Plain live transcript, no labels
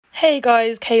Hey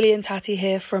guys, Kaylee and Tatty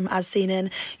here from As Seen In.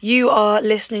 You are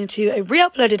listening to a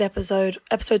re-uploaded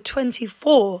episode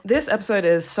 24. This episode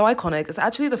is so iconic. It's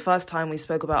actually the first time we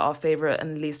spoke about our favourite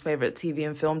and least favourite TV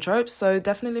and film tropes, so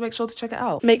definitely make sure to check it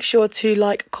out. Make sure to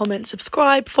like, comment,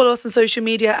 subscribe, follow us on social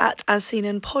media at As Seen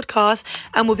In Podcast,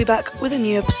 and we'll be back with a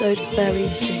new episode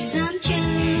very soon.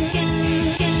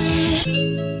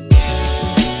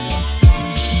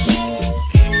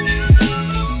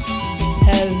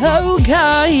 Hello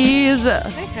guys!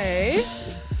 Hey.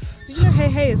 Did you know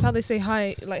hey is how they say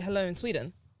hi, like hello in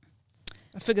Sweden?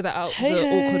 I figured that out the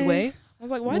awkward way. I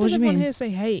was like, why does everyone here say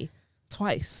hey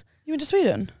twice? You went to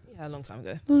Sweden? Yeah, a long time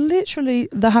ago. Literally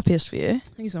the happiest for you.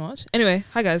 Thank you so much. Anyway,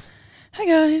 hi guys. Hey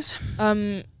guys.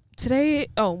 Today,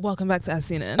 welcome back to As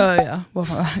Seen In. Oh yeah,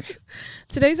 welcome back.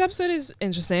 Today's episode is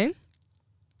interesting.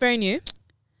 Very new.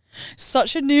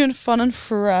 Such a new and fun and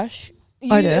fresh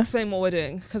You idea. explain what we're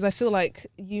doing, because I feel like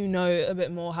you know a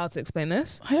bit more how to explain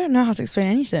this. I don't know how to explain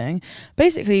anything.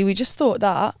 Basically, we just thought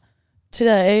that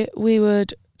today we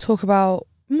would talk about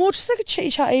more just like a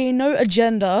chitty-chatty, no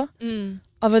agenda,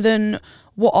 other than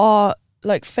what our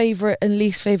like favourite and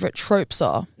least favourite tropes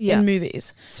are in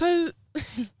movies. So,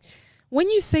 when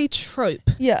you say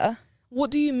trope, what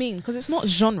do you mean? Because it's not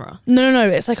genre. No,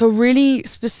 it's like a really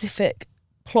specific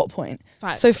plot point.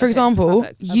 Facts. So for example,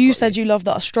 perfect. you said you love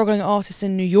that a struggling artist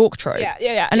in New York trope.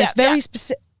 Yeah. And it's very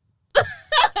specific.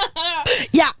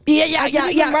 Yeah. I didn't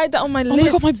even write that on my list. Oh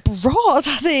my god, my bra,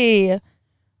 Sassy.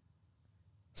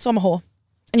 So I'm a whore.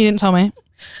 And you didn't tell me.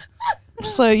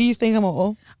 So you think I'm a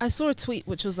whore? I saw a tweet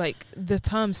which was like, the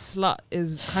term slut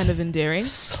is kind of endearing.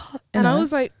 Slut. And I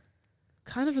was like,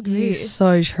 kind of agree.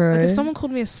 So true. Like if someone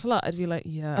called me a slut, I'd be like,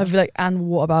 yeah. I'd be like, and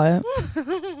what about it?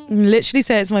 Literally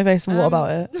say it to my face, and what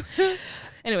about it?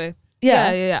 Anyway.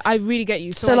 Yeah. I really get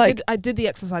you. So I did the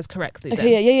exercise correctly.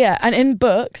 Okay, then. yeah. And in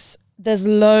books, there's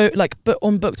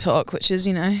on Book Talk, which is,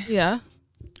 the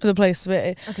place to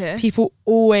be. Okay. People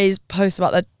always post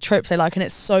about the tropes they like, and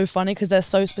it's so funny because they're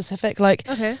so specific. Like,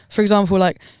 for example,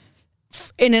 like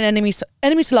in an enemy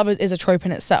to lovers is a trope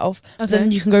in itself. Okay.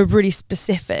 Then you can go really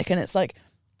specific, and it's like,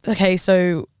 okay,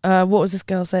 so what was this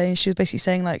girl saying? She was basically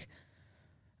saying like,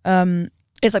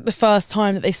 it's like the first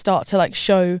time that they start to like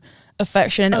show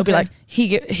affection, and it'll be like he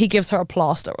gives her a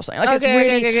plaster or something. Like it's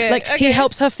really he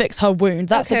helps her fix her wound.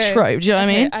 That's a trope. Do you know what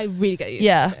I mean? I really get you.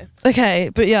 Yeah. Okay,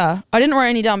 but yeah, I didn't write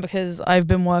any down because I've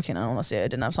been working, and honestly, I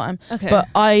didn't have time. Okay. But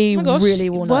I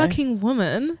really will know. Working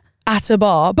woman At a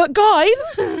bar. But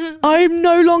guys, I'm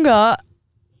no longer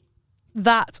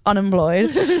that unemployed.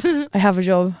 I have a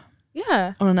job.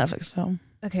 Yeah. On a Netflix film.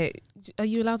 Okay. Are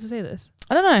you allowed to say this?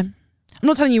 I don't know. I'm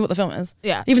not telling you what the film is.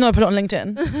 Yeah. Even though I put it on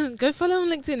LinkedIn. Go follow on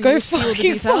LinkedIn. Go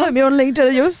fucking follow me on LinkedIn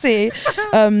and you'll see.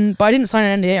 But I didn't sign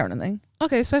an NDA or anything.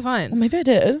 Okay, so fine. Well, maybe I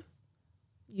did.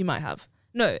 You might have.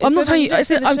 No, I'm not telling you.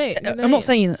 I'm not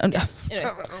saying.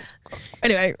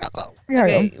 Anyway.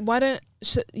 Okay, why don't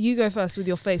you go first with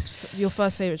your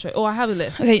first favourite trope? Oh, I have a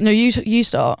list. Okay, no, you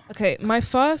start. Okay, my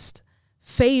first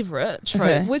favourite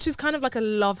trope, which is kind of like a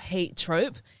love-hate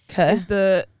trope, is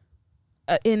the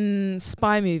in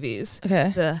spy movies.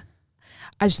 I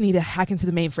just need to hack into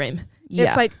the mainframe. Yeah.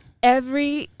 It's like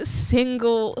every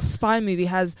single spy movie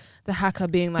has the hacker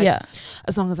being like,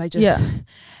 as long as I just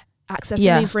access the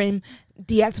mainframe,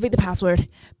 deactivate the password,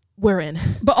 we're in.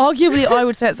 But arguably, I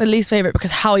would say it's the least favourite because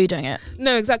how are you doing it?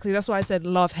 No, exactly. That's why I said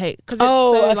love-hate.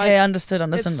 Understood.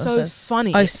 It's so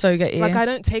funny. I so get you. Like, I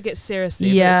don't take it seriously.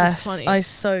 Yes, but it's just funny. I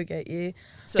so get you.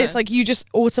 So, it's like you just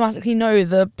automatically know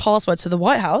the password to the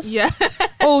White House. Yeah.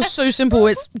 Oh, so simple.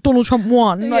 It's Donald Trump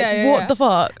 1. Like, what the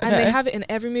fuck? And they have it in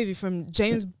every movie from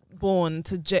Jason Bourne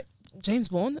to James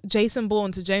Bond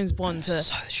to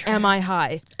so Am I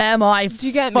High? Am I Do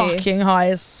you get fucking me?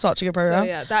 High is such a good program. So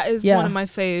yeah, that is one of my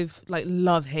fave like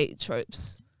love-hate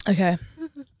tropes. Okay.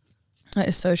 That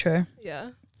is so true. Yeah.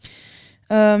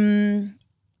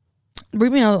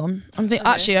 Read me another one.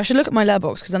 Actually, I should look at my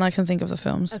letterbox because then I can think of the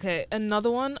films. Okay, another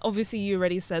one. Obviously, you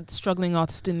already said Struggling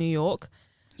Artist in New York.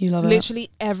 You love it. Literally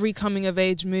every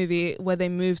coming-of-age movie where they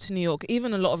move to New York,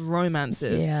 even a lot of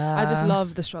romances. Yeah. I just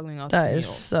love the Struggling Artist in New York. That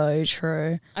is so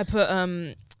true. I put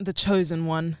The Chosen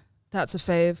One. That's a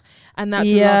fave. And that's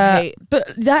a love-hate.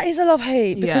 But that is a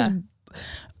love-hate because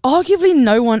arguably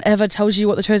no one ever tells you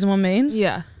what The Chosen One means.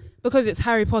 Yeah. Because it's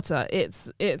Harry Potter.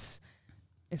 It's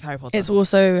Harry Potter. It's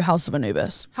also House of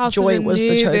Anubis. House Joy of was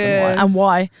the chosen one. And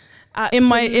why?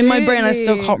 Absolutely. In my brain I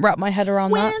still can't wrap my head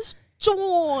around Where's that.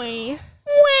 Joy?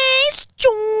 Where's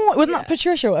Joy? Wasn't that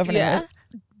Patricia or whatever it was?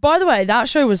 By the way, that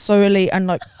show was so elite, and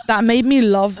like that made me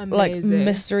love like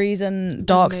mysteries and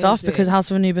dark stuff, because House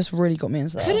of Anubis really got me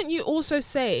into that. Couldn't you also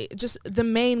say just the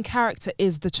main character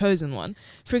is the chosen one?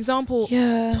 For example,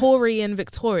 Tori in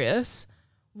Victorious,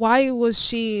 why was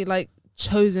she like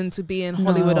chosen to be in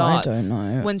Hollywood Arts? I don't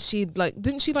know. When she like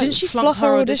didn't she flunk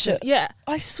her audition? Yeah,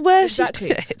 I swear exactly.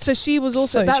 she did. So she was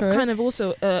also that's true. kind of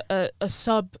also a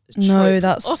sub. No,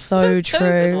 that's so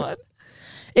true.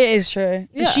 It is true.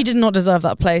 Yeah. She did not deserve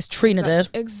that place. Trina did.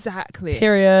 Exactly.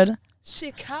 Period.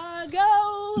 Chicago.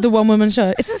 The one woman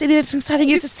show. It's a city that's exciting.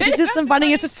 It's a city that's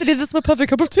inviting. It's a city that's my perfect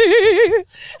cup of tea.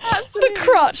 Absolutely. The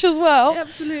crutch as well.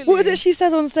 Absolutely. What is it she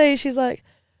says on stage? She's like,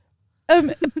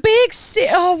 big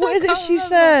city. Oh, what is it she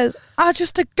says? I'm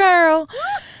just a girl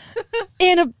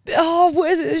in a. Oh, what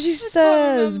is it she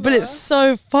says? But it's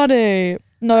so funny.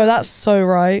 No, that's so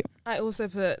right. I also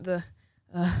put the.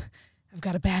 I've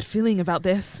got a bad feeling about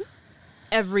this.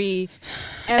 Every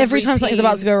time something's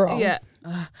about to go wrong. Yeah.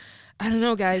 I don't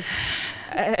know, guys.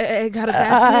 I got a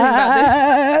bad feeling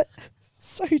about this.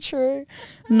 So true.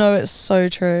 No, it's so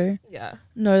true. Yeah.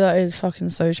 No, that is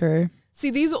fucking so true.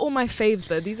 See, these are all my faves,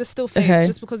 though. These are still faves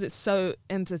just because it's so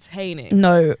entertaining.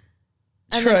 No.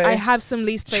 And true. I have some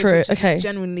least faves, which is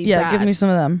genuinely bad. Give me some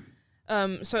of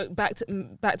them. So back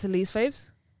to least faves.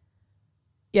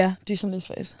 Yeah, do some least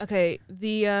faves. Okay,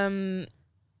 the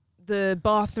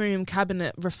bathroom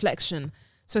cabinet reflection.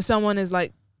 So someone is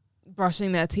like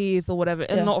brushing their teeth or whatever.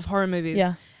 In a lot of horror movies.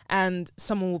 Yeah. And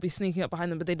someone will be sneaking up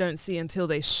behind them, but they don't see until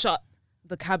they shut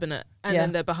the cabinet, and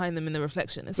then they're behind them in the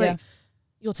reflection. It's like,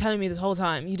 you're telling me this whole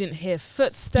time you didn't hear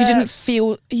footsteps. You didn't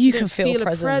feel. You can feel a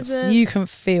presence. You can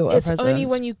feel a presence. It's only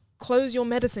when you close your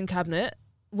medicine cabinet,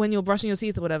 when you're brushing your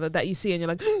teeth or whatever, that you see, and you're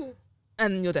like.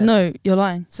 And you're dead. No, you're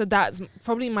lying. So that's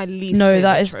probably my least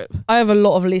favorite trope. I have a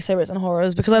lot of least favorites in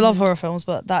horrors because I love horror films,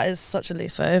 but that is such a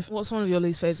least fave. What's one of your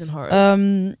least faves in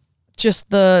horrors? Just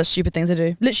the stupid things they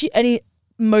do. Literally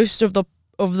most of the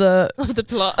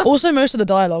plot. Also most of the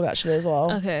dialogue actually as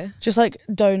well. Okay. Just like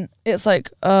it's like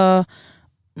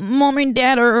Mom and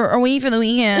Dad are away for the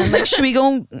weekend. Like, should we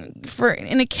go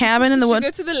in a cabin in the woods?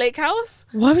 Go to the lake house?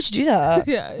 Why would you do that?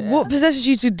 Yeah. What possesses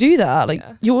you to do that? Like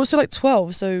you're also like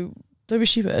 12, so don't be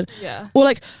stupid. Yeah. Or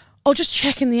like, I'll just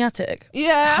check in the attic.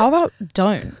 Yeah. How about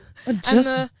don't?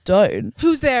 Don't.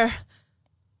 Who's there?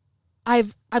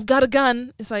 I've got a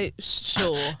gun. It's like,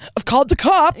 sure. I've called the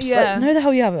cops. Yeah. Like, no, the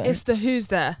hell you haven't. It's the who's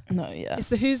there. No, yeah. It's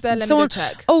the who's there. Let me go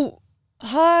check. Oh,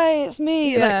 hi, it's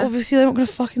me. Yeah. Like, obviously they're not going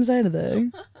to fucking say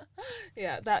anything.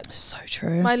 Yeah, that's so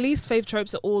true. My least fave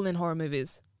tropes are all in horror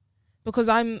movies. Because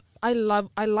I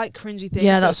like cringy things.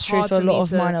 Yeah, that's true. So a lot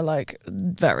of mine are like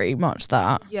very much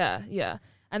that. Yeah, yeah.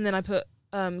 And then I put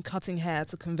cutting hair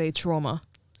to convey trauma.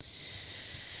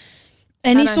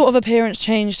 Any sort of appearance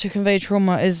change to convey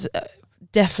trauma is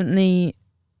definitely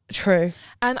true.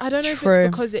 And I don't know if it's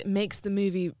because it makes the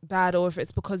movie bad or if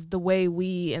it's because the way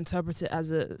we interpret it as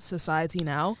a society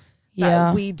now,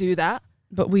 that we do that.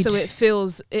 But it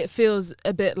feels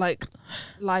a bit like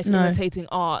life imitating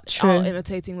art, art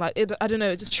imitating like it. I don't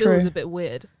know. It just feels a bit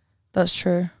weird. That's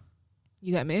true.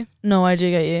 You get me? No, I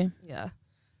do get you. Yeah.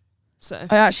 So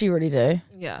I actually really do.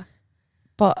 Yeah.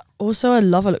 But also, I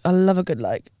love a good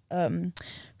like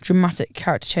dramatic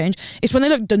character change. It's when they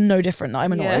look no different that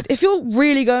I'm annoyed. Yeah. If you're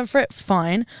really going for it,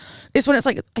 fine. It's when it's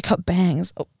like, I cut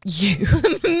bangs. Oh, you.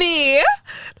 Me?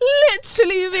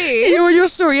 Literally me. You and your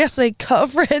story yesterday, cut a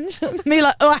fringe. Me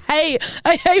like, oh,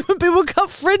 I hate when people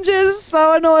cut fringes. It's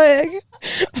so annoying.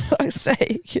 For fuck's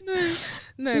sake.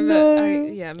 No,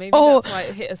 but maybe that's why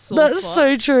it hit a sore That's spot.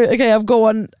 so true. Okay, I've got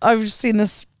one. I've just seen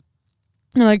this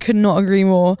and I could not agree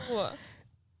more. What?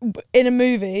 In a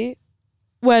movie,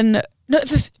 when... No,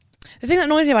 the thing that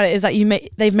annoys me about it is that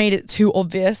they've made it too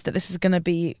obvious that this is going to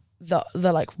be the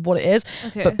like what it is.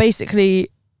 Okay. But basically,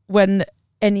 when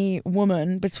any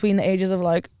woman between the ages of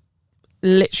like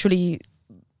literally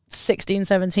 16,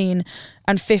 17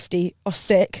 and 50 are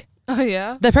sick,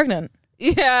 they're pregnant.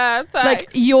 Yeah, thanks. Like,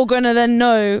 you're going to then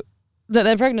know that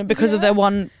they're pregnant because of their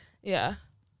one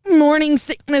morning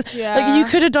sickness. Yeah. Like, you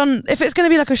could have done, if it's going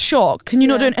to be like a shock, can you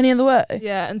not do it any other way?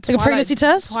 Yeah, and like a pregnancy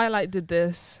test? Twilight did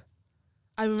this.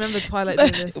 I remember Twilight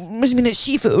doing this. Must have been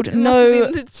seafood. No,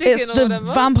 it's the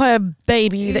vampire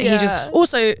baby that he just...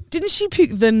 Also, didn't she puke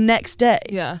the next day?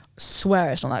 Yeah. Swear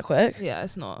it's not that quick. Yeah,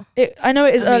 it's not. I know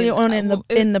it is early on in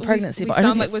the pregnancy, but I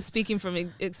don't think like we're speaking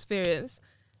from experience.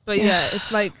 But yeah,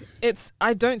 it's like,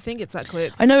 I don't think it's that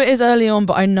quick. I know it is early on,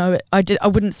 but I know it. I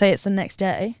wouldn't say it's the next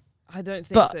day. I don't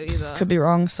think so either. Could be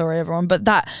wrong. Sorry, everyone. But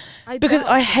because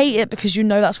I hate it because you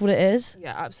know that's what it is.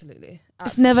 Yeah, absolutely.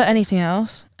 It's never anything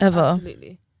else, ever.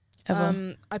 Absolutely.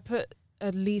 Ever. I put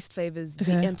least favour is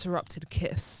the interrupted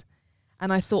kiss.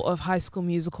 And I thought of High School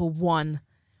Musical 1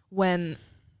 when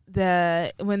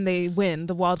they win,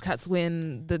 the Wildcats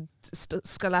win, the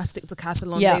Scholastic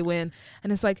Decathlon they win.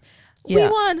 And it's like, we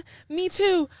won, me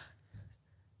too.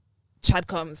 Chad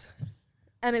comes.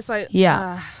 And it's like,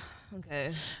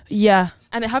 okay. Yeah.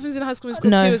 And it happens in High School Musical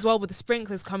 2 as well, with the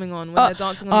sprinklers coming on when they're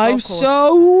dancing on the golf course. I'm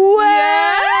so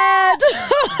wet!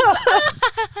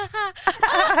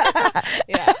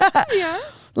 Yeah.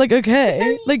 Like,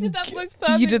 okay. Like, you did that voice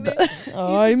perfectly. You did that.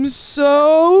 I'm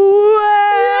so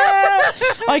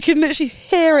wet! I can literally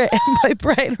hear it in my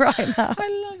brain right now.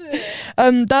 I love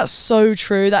it. That's so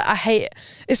true. That I hate it,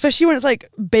 especially when it's like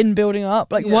been building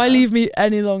up. Like, why leave me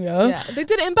any longer? Yeah, they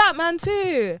did it in Batman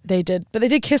too. They did, but they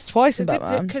did kiss twice in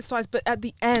Batman. They did kiss twice, but at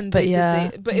the end, but it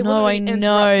wasn't really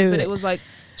interrupted. But it was like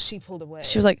she pulled away.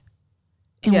 She was like,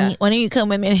 why don't you come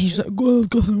with me? And he's like,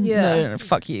 no,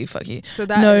 fuck you. So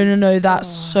that no, that's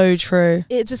so true.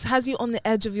 It just has you on the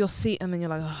edge of your seat, and then you're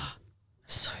like,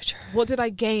 so true. What did I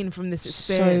gain from this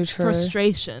experience? So true.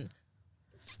 Frustration.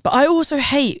 But I also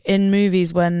hate in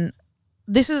movies when,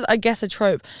 this is, I guess, a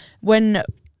trope, when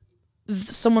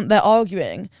they're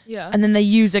arguing and then they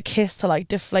use a kiss to like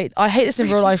deflate. I hate this in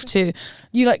real life too.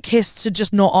 You like kiss to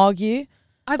just not argue.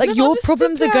 Like, your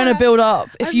problems are going to build up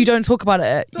if you don't talk about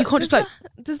it. You can't just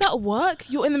does that work?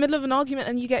 You're in the middle of an argument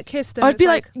and you get kissed. And I'd be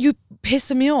like, you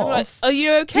pissing me off. Like, are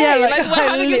you okay? Yeah, like we're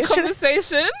having a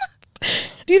conversation.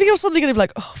 Do you think I was suddenly going to be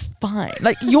like, oh, fine?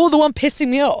 Like, you're the one pissing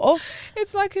me off.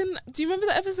 It's like do you remember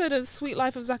the episode of Sweet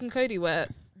Life of Zack and Cody where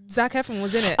Zac Efron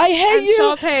was in it? I hate you.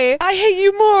 Sharpay, I hate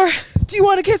you more. Do you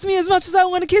want to kiss me as much as I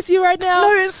want to kiss you right now?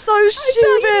 No, it's so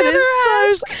stupid.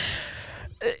 It's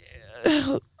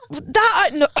so...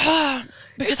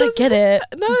 because I get it.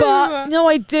 No,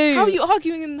 I do. How are you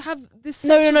arguing and have this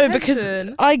sexual tension?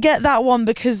 Because I get that one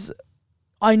because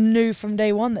I knew from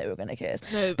day one they were going to kiss.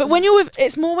 No, but when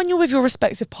it's more when you're with your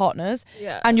respective partners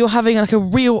and you're having like a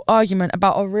real argument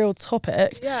about a real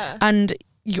topic and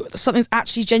something's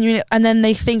actually genuine and then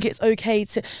they think it's okay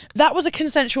to... That was a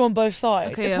consensual on both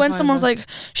sides. Okay, it's when someone's like,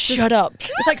 shut up.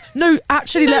 It's like, no,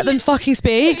 actually let them fucking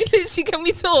speak. Literally, can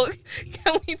we talk?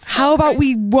 How about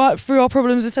we work through our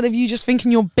problems instead of you just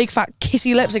thinking your big fat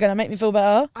kissy lips are going to make me feel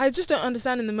better? I just don't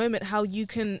understand in the moment how you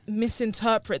can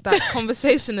misinterpret that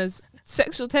conversation as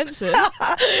sexual tension.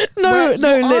 No,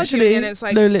 literally. And it's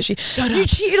like, no, literally. Shut up. You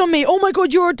cheated on me. Oh my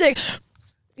God, you're a dick.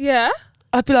 Yeah.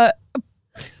 I'd be like,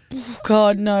 oh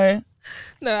God, no.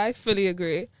 No, I fully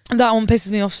agree. That one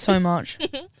pisses me off so much.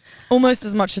 Almost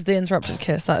as much as the interrupted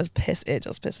kiss. It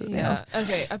just pisses me off.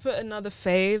 Okay, I put another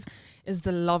fave is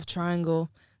the love triangle.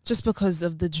 Just because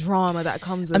of the drama that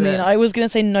comes with it. I was going to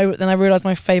say no, but then I realised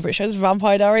my favourite show is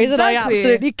Vampire Diaries and I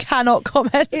absolutely cannot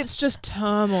comment. It's just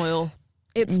turmoil.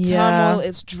 It's turmoil,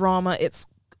 it's drama, it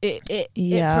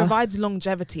provides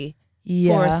longevity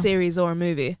for a series or a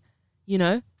movie, you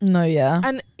know? No, yeah.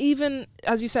 And even,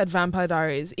 as you said, Vampire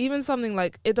Diaries, even something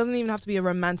like, it doesn't even have to be a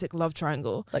romantic love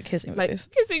triangle. Like kissing movies.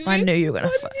 I knew you were going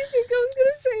to... Why did you think I was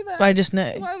going to say that? I just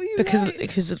knew. Why were you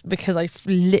because I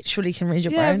literally can read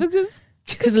your brain. Yeah,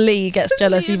 because Lee gets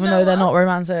jealous even though they're not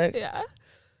romantic. Yeah.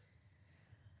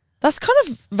 That's kind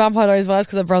of Vampire Diaries vibes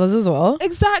because they're brothers as well.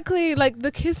 Exactly, like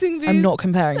the kissing booth. I'm not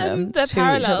comparing them to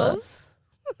parallels. each other.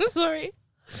 I'm sorry.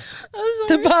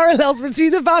 The parallels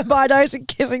between the Vampire Diaries and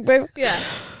kissing booth. Yeah.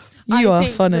 I are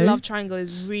think funny. The love triangle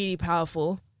is really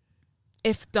powerful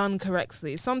if done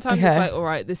correctly. Sometimes it's like, all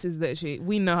right, this is literally,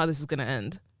 we know how this is going to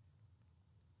end.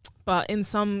 But in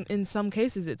some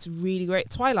cases, it's really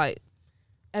great. Twilight,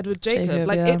 Edward Jacob.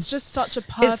 It's just such a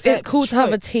perfect It's cool trope. to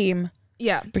have a team.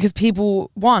 Yeah. Because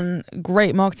people, one,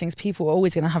 great marketing is people are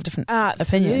always going to have different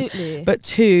opinions. But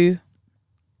two,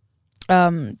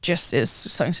 just it's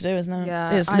something to do, isn't it?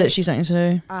 Yeah. It's literally something to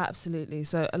do. Absolutely.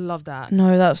 So I love that.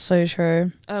 No, that's so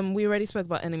true. We already spoke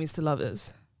about enemies to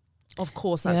lovers. Of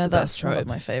course, that's the best trope. One of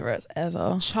my favourites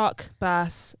ever. Chuck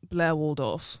Bass, Blair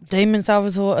Waldorf. Damon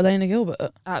Salvatore, Elena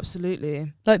Gilbert.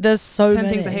 Like, there's so 10 many.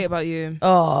 Things I Hate About You.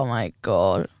 Oh my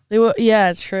God. They were,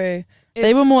 true.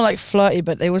 They were more like flirty,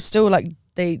 but they were still like,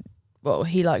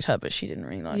 he liked her, but she didn't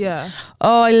really like him.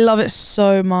 Oh, I love it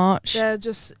so much. They're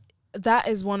just, that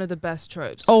is one of the best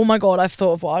tropes. Oh my God, I've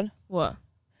thought of one. What?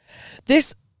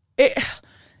 This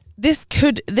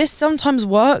sometimes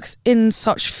works in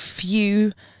such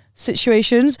few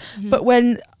situations, but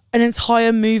when an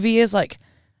entire movie is like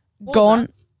gone,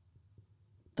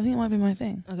 I think it might be my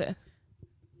thing. Okay.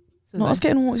 So I was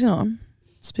getting walked in on.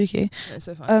 Spooky. No,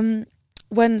 so fine.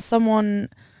 When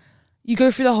you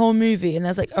go through the whole movie and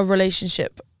there's like a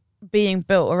relationship being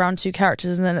built around two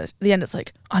characters and then at the end it's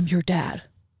like, I'm your dad.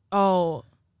 Oh,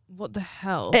 What the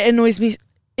hell? It annoys me.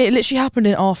 It literally happened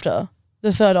in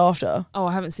the third after. Oh,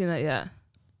 I haven't seen that yet.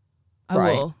 I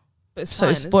Right. will. But it's So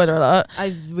fine. spoiler alert.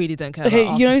 I really don't care Okay,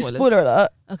 about you know, after spoilers. spoiler alert.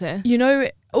 Okay. You know,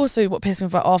 also what pissed me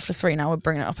off about After 3, now we're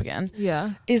bringing it up again,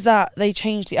 Yeah. is that they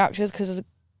changed the actors because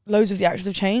loads of the actors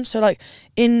have changed. So like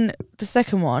in the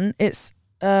second one, it's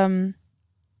you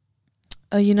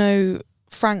know,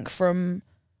 Frank from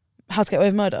How to Get Away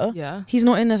with Murder. Yeah. He's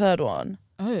not in the third one.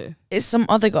 Oh. It's some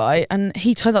other guy, and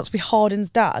he turns out to be Hardin's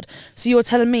dad. So you're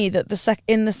telling me that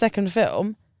in the second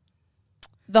film,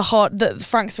 that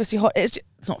Frank's supposed to be hot. It's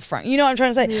not Frank. You know what I'm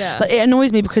trying to say? Yeah. Like, it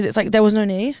annoys me because it's like there was no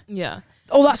need. Yeah.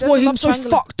 Oh, that's There's why a he love was so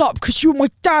triangle. fucked up, because you were my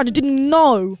dad. I didn't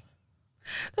know.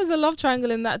 There's a love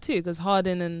triangle in that too, because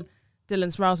Hardin and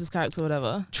Dylan Sprouse's character or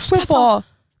whatever. Trevor.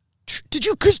 Did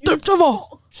you kiss Trevor?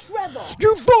 Trevor.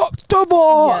 You fucked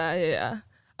Trevor. Yeah.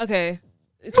 Okay.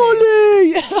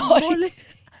 Molly.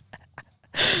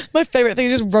 My favourite thing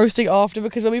is just roasting after,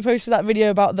 because when we posted that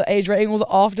video about the age rating, all the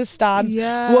after stan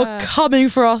were coming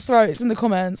for our throats in the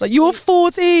comments. Like, you're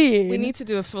 14. We need to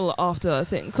do a full after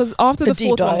thing, because after the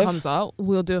fourth one comes out,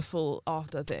 we'll do a full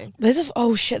after thing. There is a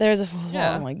fourth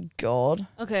Yeah. one. Oh my god.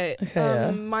 Okay.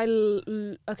 Yeah.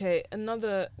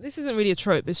 Another. This isn't really a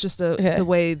trope. It's just the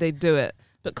way they do it.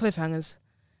 But cliffhangers.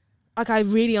 Like, I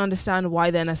really understand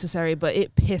why they're necessary, but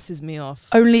it pisses me off.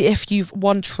 Only if you've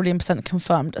 1,000,000,000%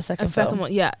 confirmed a second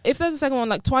one, yeah. If there's a second one,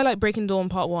 like Twilight Breaking Dawn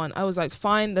Part 1, I was like,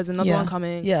 fine, there's another one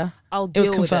coming. Yeah. I'll deal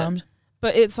with it. It was confirmed.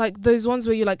 But it's like those ones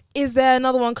where you're like, is there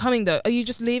another one coming though? Are you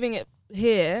just leaving it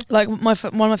here? Like, one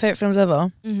of my favourite films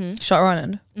ever, Shutter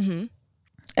Island,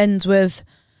 ends with...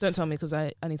 Don't tell me, because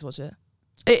I need to watch it.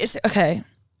 It's, okay.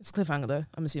 It's a cliffhanger though,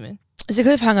 I'm assuming. It's a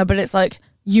cliffhanger, but it's like,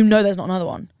 you know there's not another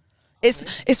one.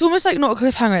 It's almost like not a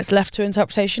cliffhanger, it's left to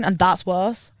interpretation, and that's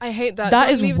worse. I hate that. That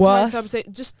Don't is leave it to my worse.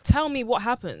 interpretation. Just tell me what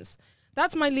happens.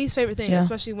 That's my least favourite thing,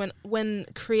 especially when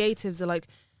creatives are like,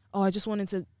 oh, I just wanted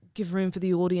to give room for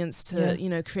the audience to, you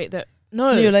know, create that.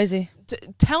 No. You're lazy.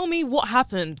 Tell me what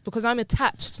happened, because I'm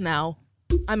attached now.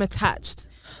 I'm attached.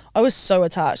 I was so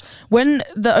attached. When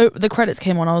the credits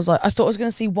came on, I was like, I thought I was going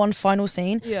to see one final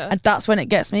scene, and that's when it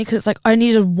gets me, because it's like, I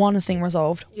needed one thing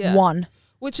resolved. Yeah. One.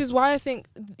 Which is why I think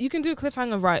you can do a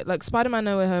cliffhanger right. Like Spider-Man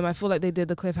No Way Home, I feel like they did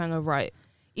the cliffhanger right.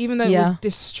 Even though it was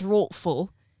distraughtful,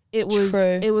 it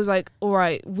was like, all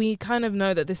right, we kind of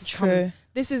know that this is coming.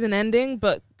 This is an ending,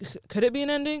 but could it be an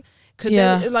ending? Could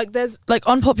there, like, there's... Like,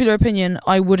 unpopular opinion,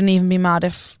 I wouldn't even be mad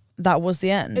if that was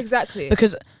the end. Exactly.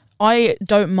 Because I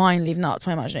don't mind leaving that up to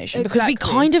my imagination. Exactly. Because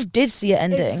we kind of did see it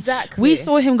ending. Exactly. We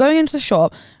saw him going into the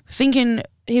shop, thinking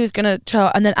he was going to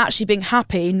tell, and then actually being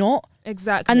happy, not...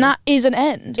 Exactly. And that is an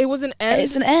end. It was an end.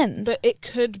 It's an end. But it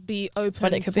could be open.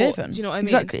 But it could be open. Do you know what I mean?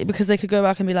 Exactly. Because they could go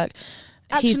back and be like,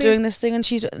 actually, he's doing this thing and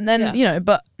she's... And then, you know,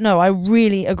 but no, I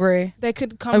really agree. They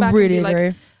could come back and be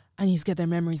like, I need to get their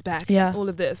memories back. Yeah. All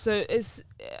of this. So it's...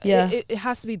 It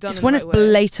has to be done it's in when the it's right way.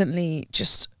 blatantly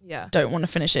just don't want to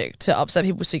finish it to upset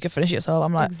people so you can finish it yourself.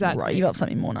 I'm like, right, you upset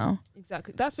me more now.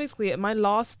 Exactly. That's basically it. My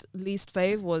least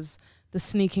fave was the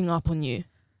sneaking up on you.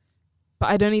 But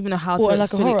I don't even know how to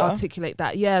fully articulate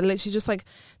that. Yeah, literally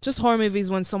just horror movies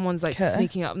when someone's like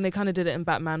sneaking up. And they kind of did it in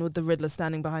Batman with the Riddler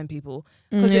standing behind people.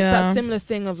 Because it's that similar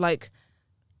thing of like,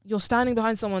 you're standing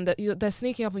behind someone that they're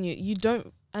sneaking up on you. You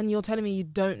don't, and you're telling me you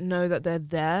don't know that they're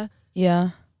there. Yeah.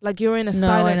 Like, you're in a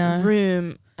silent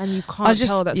room and you can't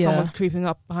tell that someone's creeping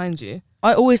up behind you.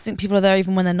 I always think people are there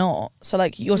even when they're not. So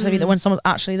like, you're telling me that when someone's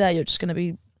actually there, you're just going to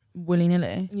be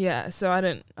willy-nilly. Yeah, so I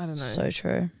don't know. So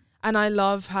true. And I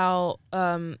love how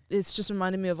it's just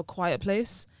reminded me of A Quiet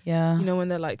Place. Yeah. You know, when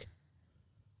they're like,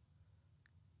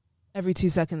 every 2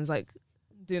 seconds, like,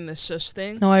 doing this shush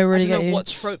thing. No, I really get you. I don't know what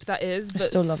trope that is, but I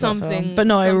still love something. That film. But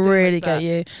no, I really like get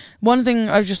you. One thing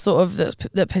I've just thought of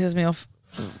that pisses me off,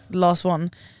 last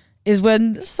one, is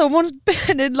when someone's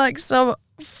been in like some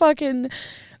fucking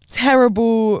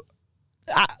terrible...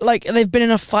 like they've been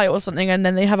in a fight or something and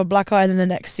then they have a black eye and then the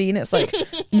next scene it's like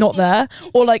not there,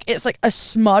 or like it's like a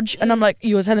smudge and I'm like,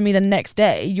 you're telling me the next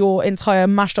day your entire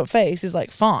mashed up face is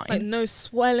like fine, like no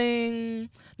swelling,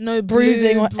 no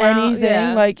bruising or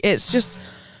anything. Like it's just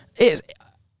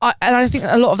I think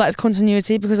a lot of that is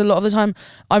continuity, because a lot of the time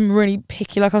I'm really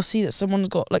picky. Like I'll see that someone's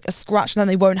got like a scratch and then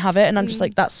they won't have it and I'm just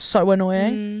like, that's so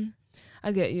annoying.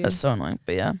 I get you. That's so annoying.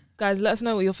 But yeah, guys, let us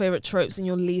know what your favourite tropes and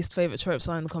your least favourite tropes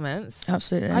are in the comments.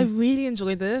 Absolutely. I really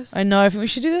enjoyed this. I know. I think we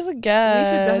should do this again. We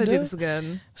should definitely do this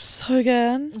again. So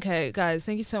again. Okay, guys,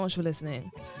 thank you so much for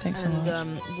listening. Thanks so much.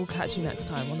 And we'll catch you next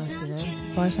time on Us.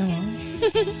 Bye so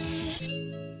much.